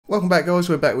Welcome back guys,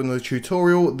 we're back with another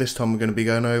tutorial. This time we're going to be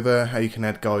going over how you can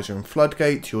add Geyser and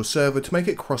Floodgate to your server to make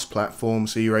it cross-platform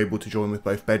so you're able to join with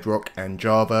both Bedrock and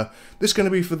Java. This is going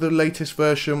to be for the latest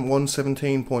version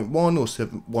 1.17.1 or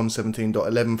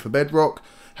 1.17.11 for Bedrock.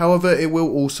 However, it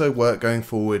will also work going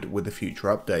forward with the future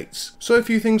updates. So a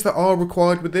few things that are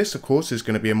required with this, of course, is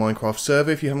going to be a Minecraft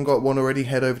server. If you haven't got one already,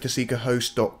 head over to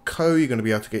SeekaHost.co. You're going to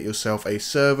be able to get yourself a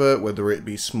server, whether it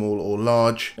be small or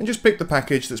large, and just pick the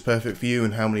package that's perfect for you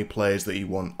and how many players that you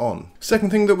want on. Second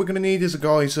thing that we're going to need is a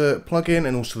Geyser plugin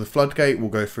and also the Floodgate. We'll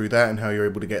go through that and how you're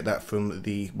able to get that from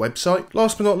the website.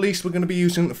 Last but not least, we're going to be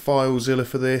using FileZIlla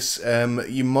for this.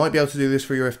 You might be able to do this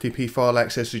for your FTP file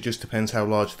access. It just depends how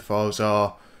large the files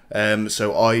are.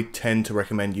 So I tend to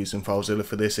recommend using FileZIlla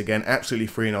for this. Again, absolutely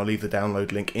free, and I'll leave the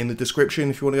download link in the description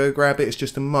if you want to go grab it. It's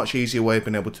just a much easier way of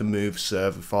being able to move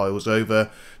server files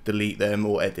over, delete them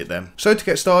or edit them. So to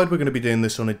get started, we're going to be doing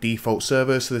this on a default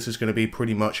server. So this is going to be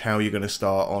pretty much how you're going to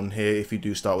start on here if you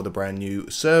do start with a brand new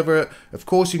server. Of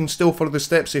course, you can still follow the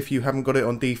steps. If you haven't got it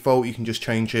on default, you can just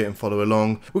change it and follow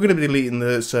along. We're going to be deleting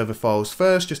the server files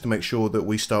first, just to make sure that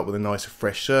we start with a nice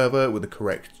fresh server with the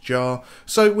correct jar.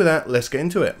 So with that, let's get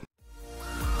into it.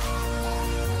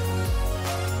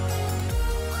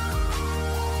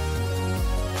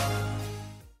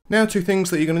 Now, two things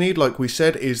that you're going to need, like we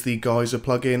said, is the Geyser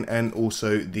plugin and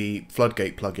also the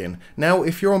Floodgate plugin. Now,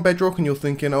 if you're on Bedrock and you're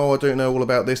thinking, oh, I don't know all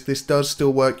about this, this does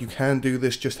still work. You can do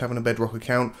this just having a Bedrock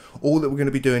account. All that we're going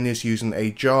to be doing is using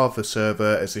a Java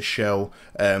server as a shell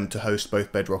to host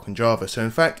both Bedrock and Java. So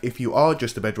in fact, if you are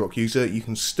just a Bedrock user, you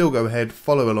can still go ahead,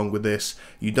 follow along with this.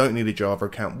 You don't need a Java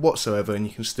account whatsoever, and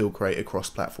you can still create a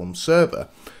cross-platform server.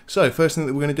 So first thing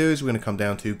that we're going to do is we're going to come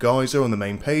down to Geyser on the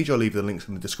main page. I'll leave the links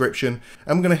in the description.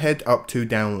 And we're going to head up to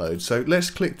download. So let's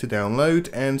click to download,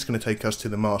 and it's going to take us to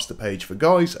the master page for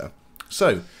Geyser.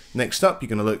 So next up, you're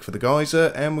going to look for the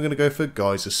Geyser, and we're going to go for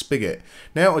Geyser Spigot.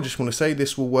 Now I just want to say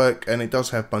this will work, and it does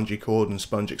have bungee cord and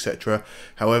sponge, etc.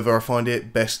 However, I find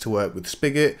it best to work with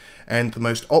Spigot, and the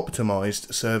most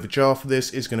optimized server jar for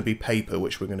this is going to be Paper,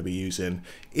 which we're going to be using.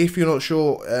 If you're not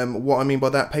sure what I mean by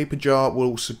that, Paper jar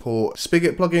will support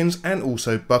Spigot plugins and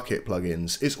also Bucket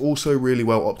plugins. It's also really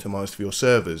well optimized for your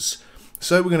servers.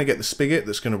 So we're going to get the Spigot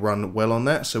that's going to run well on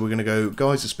that. So we're going to go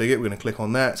Geyser Spigot, we're going to click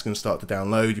on that, it's going to start to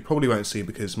download. You probably won't see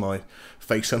because my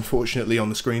face unfortunately on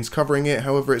the screen's covering it.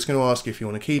 However, it's going to ask if you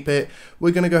want to keep it.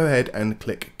 We're going to go ahead and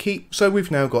click keep. So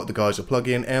we've now got the Geyser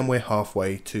plugin and we're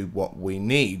halfway to what we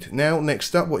need. Now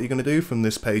next up, what you're going to do from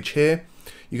this page here,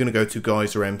 you're going to go to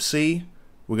Geyser MC,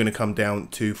 we're going to come down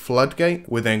to Floodgate,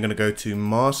 we're then going to go to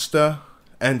Master,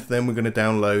 and then we're going to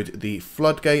download the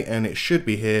Floodgate, and it should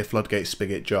be here, Floodgate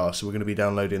Spigot jar. So we're going to be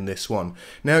downloading this one.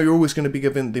 Now you're always going to be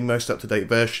given the most up-to-date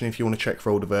version. If you want to check for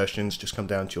older versions, just come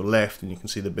down to your left and you can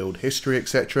see the build history,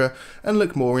 etc. and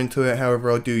look more into it.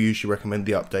 However, I do usually recommend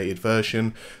the updated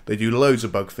version. They do loads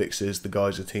of bug fixes, the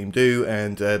Geyser team do,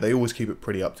 and they always keep it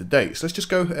pretty up-to-date. So let's just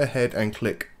go ahead and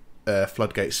click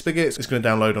Floodgate Spigot. It's going to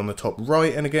download on the top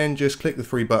right, and again, just click the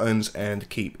three buttons and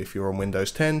keep if you're on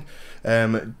Windows 10.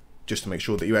 Just to make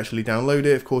sure that you actually download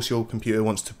it. Of course, your computer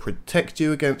wants to protect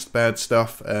you against bad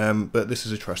stuff, but this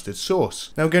is a trusted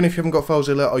source. Now again, if you haven't got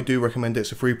FileZIlla, I do recommend it.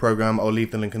 It's a free program. I'll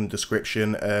leave the link in the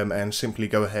description, and simply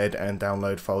go ahead and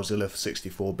download FileZIlla for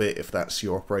 64-bit if that's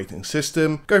your operating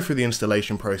system. Go through the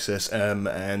installation process,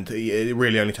 and it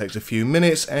really only takes a few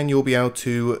minutes, and you'll be able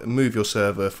to move your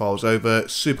server files over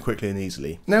super quickly and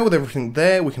easily. Now with everything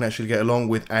there, we can actually get along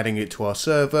with adding it to our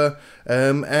server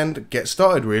and get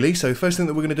started really. So first thing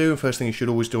that we're going to do, and first thing you should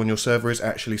always do on your server, is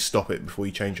actually stop it before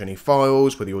you change any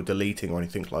files, whether you're deleting or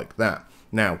anything like that.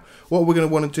 Now, what we're going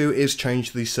to want to do is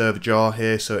change the server jar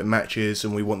here so it matches,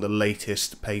 and we want the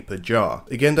latest Paper jar.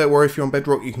 Again, don't worry if you're on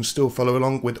Bedrock, you can still follow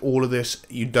along with all of this.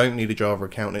 You don't need a Java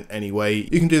account in any way.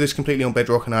 You can do this completely on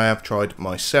Bedrock, and I have tried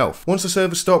myself. Once the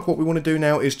server's stopped, what we want to do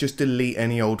now is just delete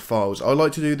any old files. I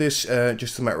like to do this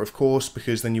just as a matter of course,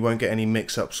 because then you won't get any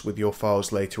mix-ups with your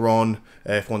files later on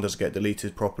if one doesn't get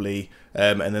deleted properly,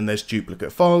 and then there's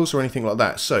duplicate files or anything like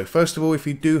that. So first of all, if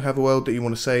you do have a world that you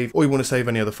want to save, or you want to save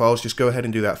any other files, just go ahead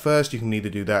and do that first. You can either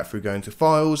do that through going to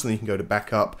files, and then you can go to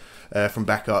backup. From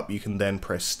backup, you can then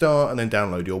press start and then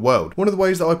download your world. One of the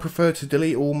ways that I prefer to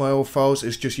delete all my old files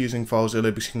is just using FileZIlla,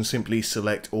 because you can simply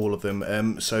select all of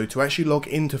them. So to actually log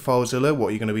into FileZIlla, what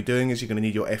you're going to be doing is you're going to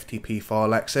need your FTP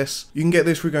file access. You can get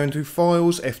this through going to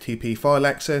files, FTP file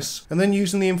access, and then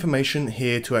using the information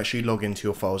here to actually log into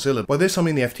your FileZIlla. By this I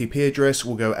mean the FTP address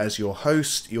will go as your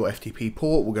host, your FTP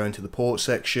port will go into the port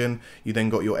section, you then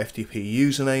got your FTP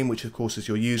username, which of course is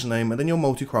your username, and then your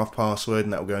multi-craft password,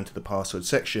 and that will go into the password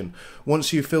section.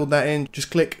 Once you've filled that in,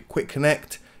 just click Quick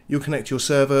Connect. You'll connect to your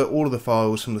server, all of the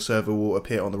files from the server will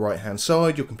appear on the right hand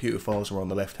side, your computer files are on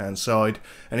the left hand side,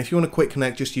 and if you want to quick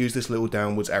connect, just use this little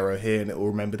downwards arrow here and it will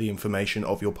remember the information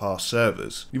of your past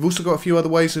servers. You've also got a few other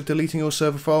ways of deleting your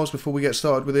server files before we get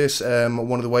started with this.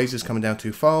 One of the ways is coming down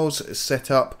to Files,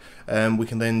 Setup. We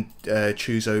can then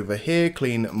choose over here,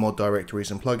 Clean Mod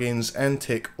Directories and Plugins, and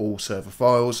tick All Server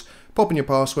Files. Pop in your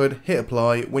password, hit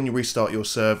apply. When you restart your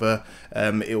server,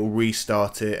 it will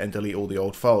restart it and delete all the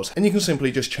old files. And you can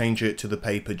simply just change it to the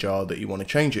paper jar that you want to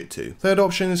change it to. Third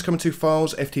option is coming to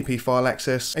Files, FTP File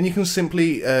Access, and you can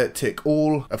simply tick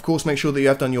All. Of course, make sure that you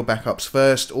have done your backups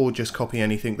first, or just copy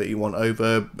anything that you want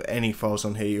over. Any files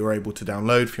on here you're able to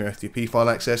download for your FTP file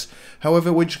access.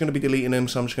 However, we're just going to be deleting them,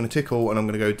 so I'm just going to tick All and I'm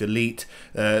going to go Delete.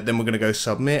 Then we're going to go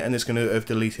Submit, and it's going to have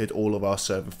deleted all of our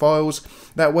server files.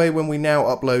 That way, when we now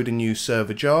upload a new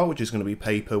server jar, which is going to be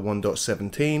paper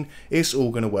 1.17, it's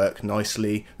all going to work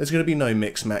nicely. There's going to be no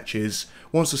mix matches.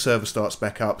 Once the server starts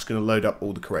back up, it's going to load up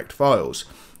all the correct files.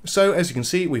 So as you can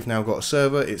see, we've now got a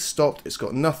server. It's stopped. It's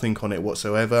got nothing on it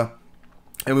whatsoever.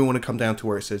 And we want to come down to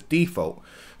where it says default.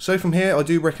 So from here, I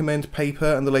do recommend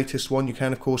paper and the latest one. You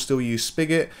can of course still use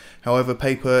Spigot. However,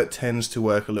 paper tends to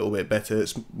work a little bit better.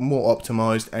 It's more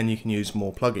optimized and you can use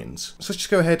more plugins. So let's just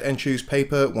go ahead and choose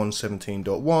paper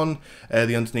 117.1.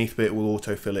 The underneath bit will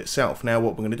autofill itself. Now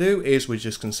what we're going to do is we're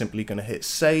just simply going to hit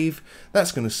save.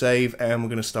 That's going to save and we're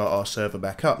going to start our server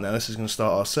back up. Now this is going to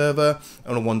start our server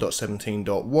on a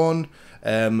 1.17.1.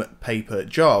 Paper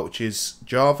jar, which is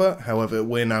Java. However,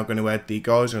 we're now going to add the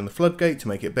Geyser and the Floodgate to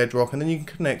make it bedrock, and then you can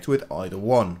connect with either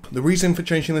one. The reason for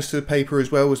changing this to the paper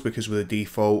as well was because with a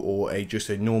default or just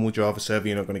a normal Java server,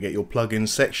 you're not going to get your plugins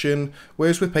section,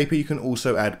 whereas with paper you can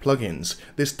also add plugins.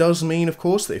 This does mean, of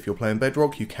course, that if you're playing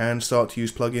bedrock, you can start to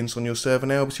use plugins on your server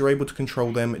now, but you're able to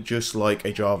control them just like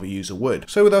a Java user would.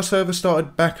 So with our server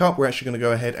started back up, we're actually going to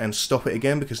go ahead and stop it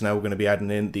again, because now we're going to be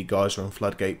adding in the Geyser and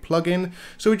Floodgate plugin.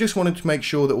 So we just wanted to make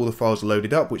sure that all the files are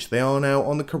loaded up, which they are now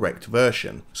on the correct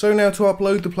version. So now to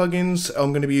upload the plugins,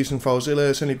 I'm going to be using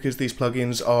FileZIlla. It's only because these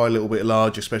plugins are a little bit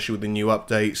large, especially with the new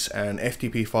updates, and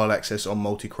FTP file access on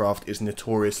Multicraft is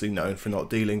notoriously known for not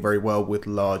dealing very well with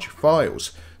large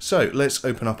files. So let's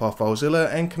open up our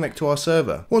FileZIlla and connect to our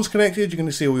server. Once connected, you're going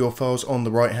to see all your files on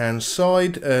the right hand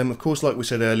side. Of course, like we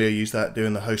said earlier, use that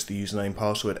doing the host, the username,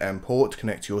 password and port to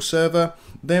connect to your server.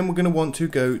 Then we're going to want to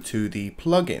go to the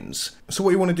plugins. So what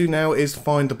you want to do now is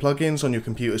find the plugins on your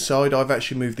computer side. I've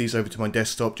actually moved these over to my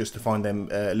desktop just to find them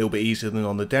a little bit easier than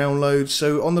on the download.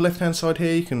 So on the left hand side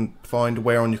here, you can find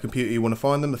where on your computer you want to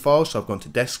find them, the files. So I've gone to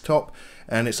desktop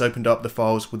and it's opened up the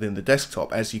files within the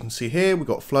desktop. As you can see here, we've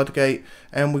got Floodgate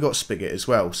and we've got Spigot as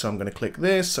well. So I'm going to click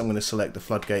this, I'm going to select the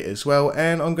Floodgate as well,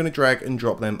 and I'm going to drag and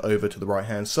drop them over to the right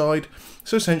hand side.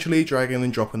 So essentially dragging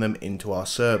and dropping them into our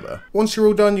server. Once you're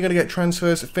all done, you're going to get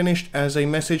transfers finished as a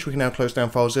message. We can now close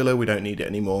down FileZIlla, we don't need it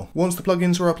anymore. Once the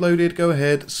plugins are uploaded, go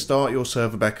ahead, start your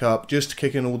server back up, just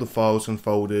kick in all the files and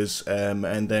folders,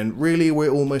 and then really we're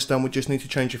almost done. We just need to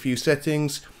change a few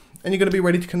settings, and you're going to be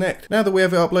ready to connect. Now that we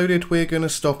have it uploaded, we're going to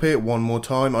stop it one more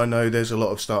time. I know there's a lot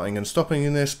of starting and stopping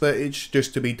in this, but it's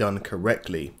just to be done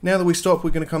correctly. Now that we stop, we're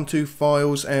going to come to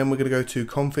Files, and we're going to go to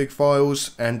Config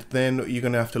Files, and then you're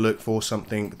going to have to look for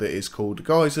something that is called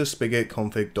Geyser Spigot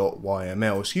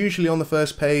config.yml. It's usually on the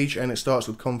first page, and it starts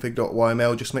with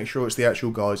config.yml. Just make sure it's the actual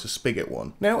Geyser Spigot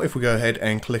one. Now if we go ahead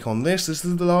and click on this is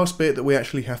the last bit that we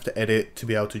actually have to edit to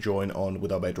be able to join on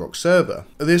with our Bedrock server.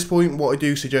 At this point, what I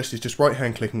do suggest is just right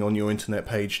hand clicking on your internet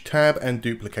page tab and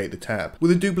duplicate the tab.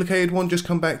 With a duplicated one, just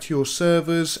come back to your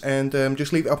servers and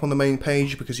just leave it up on the main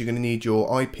page, because you're going to need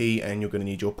your IP and you're going to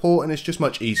need your port, and it's just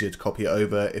much easier to copy it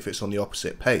over if it's on the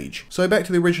opposite page. So back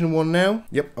to the original one now.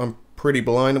 Yep, I'm pretty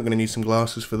blind, I'm going to need some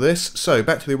glasses for this. So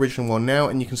back to the original one now,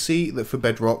 and you can see that for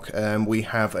Bedrock we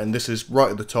have, and this is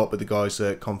right at the top with the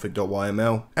Geyser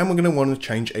config.yml, and we're going to want to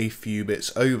change a few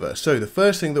bits over. So the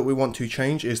first thing that we want to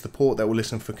change is the port that will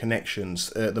listen for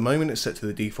connections. At the moment it's set to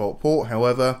the default port,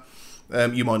 however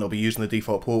you might not be using the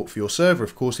default port for your server.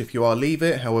 Of course, if you are, leave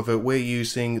it. However, we're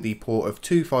using the port of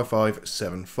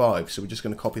 25575, so we're just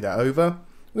going to copy that over.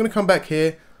 We're going to come back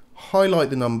here, highlight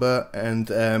the number, and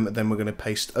then we're going to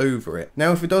paste over it.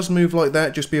 Now if it does move like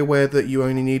that, just be aware that you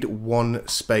only need one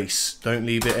space. Don't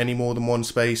leave it any more than one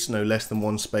space, no less than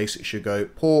one space. It should go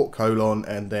port, colon,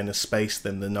 and then a space,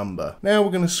 then the number. Now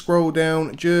we're going to scroll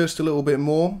down just a little bit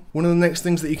more. One of the next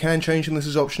things that you can change, and this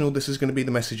is optional, this is going to be the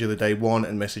message of the day 1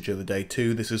 and message of the day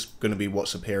 2. This is going to be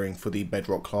what's appearing for the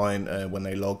Bedrock client when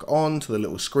they log on to the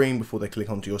little screen before they click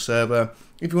onto your server.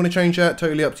 If you want to change that,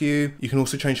 totally up to you. You can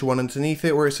also change the one underneath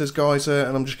it where it says Geyser,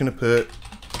 and I'm just going to put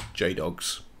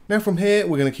JDogs. Now from here,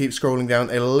 we're going to keep scrolling down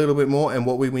a little bit more, and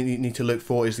what we need to look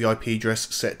for is the IP address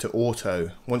set to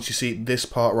auto. Once you see this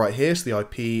part right here, so the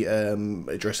IP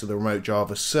address of the remote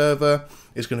Java server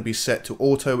is going to be set to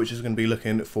auto, which is going to be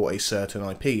looking for a certain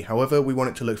IP. However, we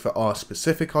want it to look for our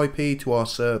specific IP to our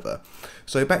server.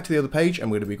 So back to the other page, and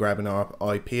we're going to be grabbing our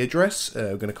IP address.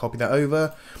 We're going to copy that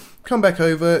over, come back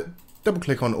over, double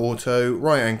click on auto,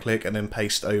 right hand click, and then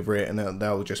paste over it, and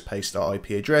that will just paste our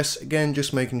IP address. Again,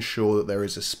 just making sure that there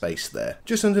is a space there.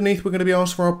 Just underneath, we're going to be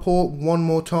asked for our port one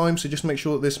more time, so just make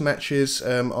sure that this matches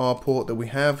our port that we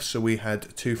have. So we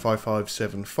had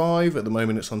 25575, at the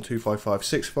moment it's on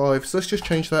 25565, so let's just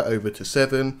change that over to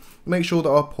 7, make sure that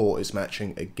our port is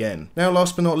matching again. Now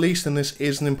last but not least, and this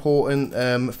is an important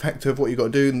factor of what you've got to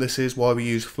do, and this is why we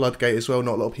use Floodgate as well.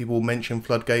 Not a lot of people mention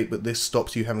Floodgate, but this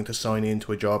stops you having to sign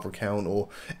into a Java account or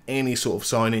any sort of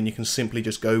sign in. You can simply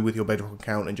just go with your Bedrock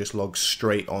account and just log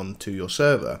straight on to your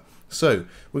server. So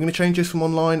we're going to change this from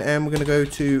online, and we're going to go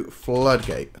to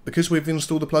Floodgate. Because we've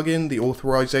installed the plugin, the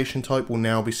authorization type will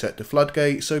now be set to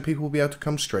Floodgate, so people will be able to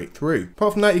come straight through.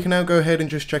 Apart from that, you can now go ahead and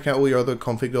just check out all your other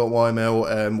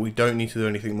config.yml. We don't need to do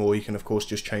anything more. You can of course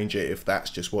just change it if that's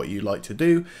just what you like to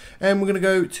do. And we're going to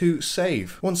go to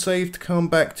save. Once saved, come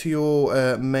back to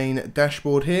your main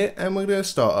dashboard here, and we're going to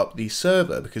start up the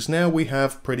server, because now we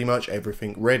have pretty much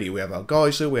everything ready. We have our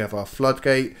Geyser, we have our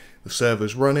Floodgate, the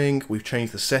server's running, we've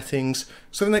changed the settings.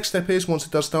 So the next step is, once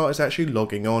it does start, is actually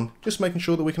logging on, just making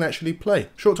sure that we can actually play.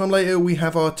 Short time later, we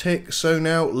have our tick, so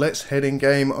now let's head in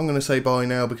game. I'm going to say bye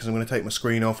now because I'm going to take my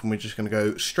screen off, and we're just going to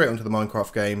go straight onto the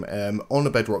Minecraft game on a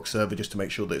Bedrock server just to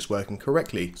make sure that it's working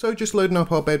correctly. So just loading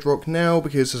up our Bedrock now,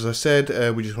 because as I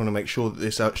said, we just want to make sure that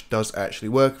this does actually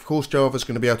work. Of course, Java's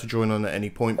going to be able to join on at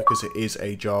any point because it is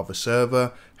a Java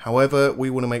server. However,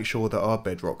 we want to make sure that our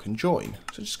Bedrock can join.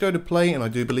 So just go to play, and I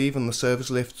do believe on the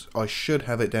servers list, I should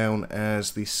have it down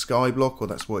as the Skyblock, or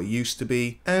that's what it used to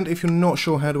be. And if you're not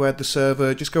sure how to add the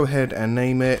server, just go ahead and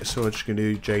name it. So I'm just going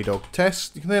to do JDog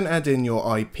test. You can then add in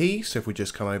your IP. So if we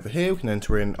just come over here, we can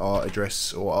enter in our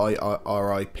address or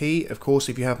our IP. Of course,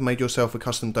 if you have made yourself a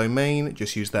custom domain,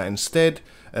 just use that instead.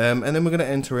 And then we're going to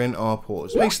enter in our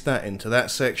ports. Paste that into that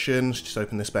section. So just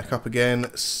open this back up again,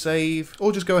 save,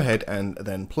 or just go ahead and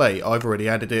then play. I've already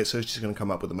added it, so it's just going to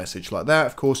come up with a message like that.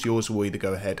 Of course, yours will either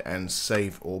go ahead and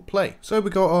save or play. So we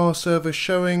got our server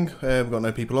showing, we've got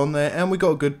no people on there, and we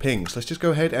got a good ping. So let's just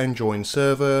go ahead and join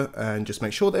server and just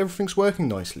make sure that everything's working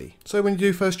nicely. So when you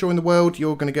do first join the world,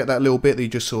 you're going to get that little bit that you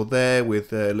just saw there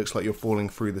with looks like you're falling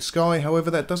through the sky.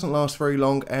 However, that doesn't last very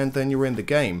long, and then you're in the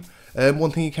game.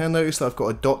 One thing you can notice that I've got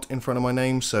a dot in front of my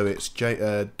name, so it's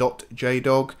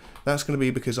 .jdog. That's going to be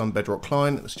because I'm Bedrock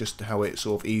client. That's just how it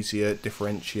sort of easier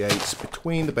differentiates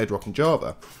between the Bedrock and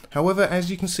Java. However, as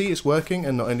you can see, it's working,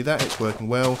 and not only that, it's working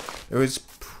well. There is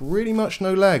pretty much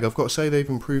no lag. I've got to say they've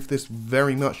improved this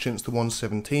very much since the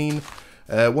 1.17.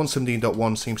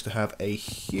 1.17.1 seems to have a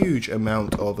huge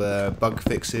amount of bug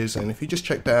fixes, and if you just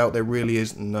check that out, there really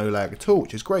is no lag at all,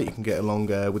 which is great. You can get along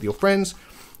with your friends,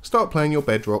 start playing your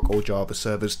Bedrock or Java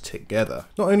servers together.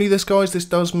 Not only this, guys, this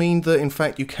does mean that in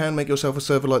fact you can make yourself a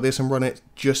server like this and run it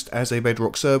just as a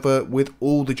Bedrock server with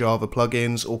all the Java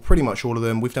plugins, or pretty much all of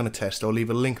them. We've done a test. I'll leave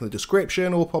a link in the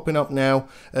description or popping up now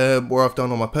where I've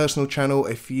done on my personal channel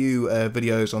a few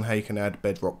videos on how you can add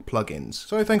Bedrock plugins.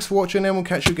 So thanks for watching, and we'll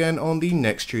catch you again on the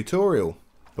next tutorial.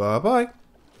 Bye bye.